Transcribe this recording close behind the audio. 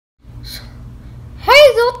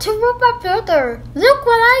to Robot Builder. Look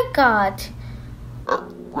what I got. Oh,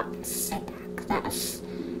 what's in that glass?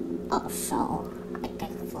 Also, I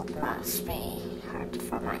think food must be hard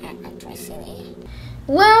for my electricity.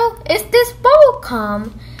 Well, it's this bubble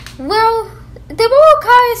gum. Well, the bubble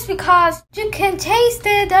gum is because you can taste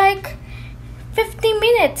it like 15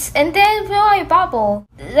 minutes and then blow a bubble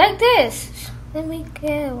like this. Let me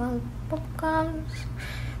get one bubble gum.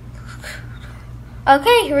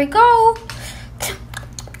 Okay, here we go.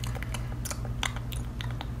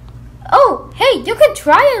 Oh, hey, you can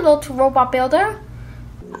try it, little Robot Builder.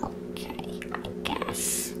 Okay, I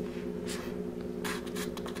guess.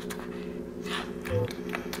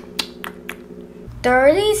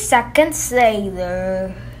 30 seconds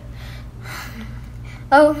later.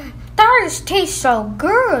 Oh, that tastes so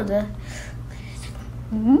good.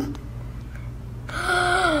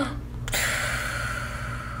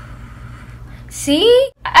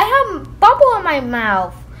 See? I have bubble in my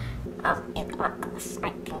mouth. In August, I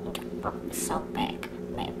think the pop is so big.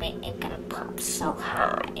 Maybe it can pop so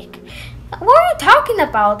high. What are you talking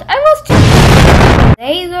about? I was just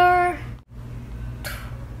later.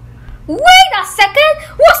 Wait a second!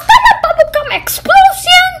 Was that a bubblegum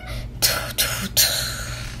explosion?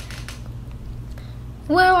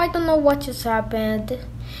 Well, I don't know what just happened.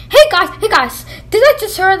 Hey guys! Did I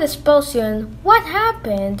just hear an explosion? What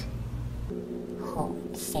happened?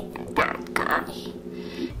 Who's even that guy?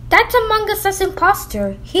 That's Among Us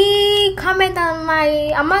imposter. He commented on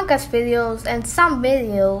my Among Us videos and some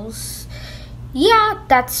videos. Yeah,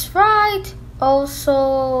 that's right.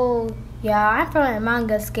 Also, yeah, I'm from an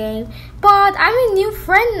Among Us game, but I'm a new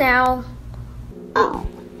friend now. Oh,